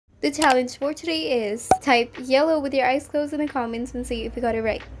The challenge for today is type yellow with your eyes closed in the comments and see if you got it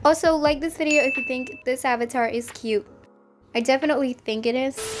right. Also, like this video if you think this avatar is cute. I definitely think it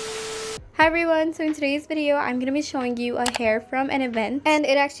is. Hi everyone, so in today's video I'm going to be showing you a hair from an event and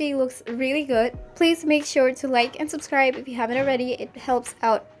it actually looks really good. Please make sure to like and subscribe if you haven't already. It helps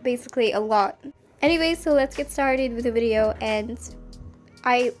out basically a lot. Anyway, so let's get started with the video, and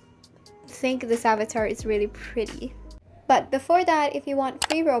I think this avatar is really pretty. But before that, if you want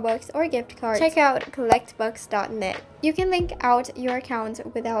free Robux or gift cards, check out collectbux.net. You can link out your account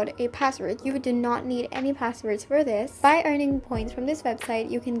without a password. You do not need any passwords for this. By earning points from this website,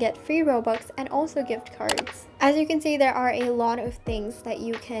 you can get free Robux and also gift cards. As you can see, there are a lot of things that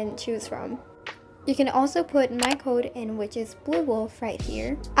you can choose from. You can also put my code in, which is BlxeWolf right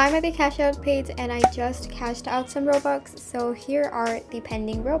here. I'm at the cash out page and I just cashed out some Robux, so here are the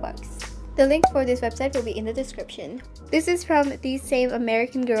pending Robux. The link for this website will be in the description. This is from the same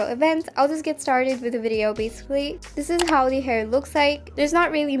American Girl event. I'll just get started with the video. Basically, this is how the hair looks like. There's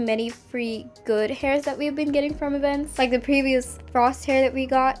not really many free good hairs that we've been getting from events. Like the previous frost hair that we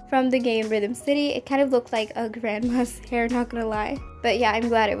got from the game Rhythm City, it kind of looked like a grandma's hair, not gonna lie. But yeah, I'm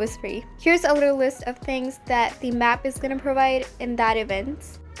glad it was free. Here's a little list of things that the map is gonna provide in that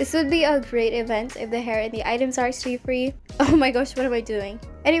event. This would be a great event if the hair and the items are actually free. Oh my gosh, what am I doing?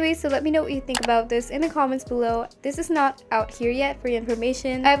 Anyway, so let me know what you think about this in the comments below. This is not out here yet for your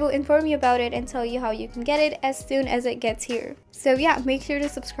information. I will inform you about it and tell you how you can get it as soon as it gets here. So yeah, make sure to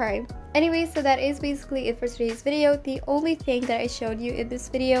subscribe. Anyway, so that is basically it for today's video. The only thing that I showed you in this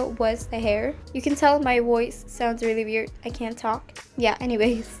video was the hair. You can tell my voice sounds really weird. I can't talk. Yeah,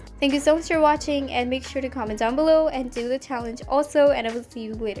 anyways. Thank you so much for watching, and make sure to comment down below and do the challenge also, and I will see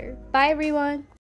you later. Bye everyone!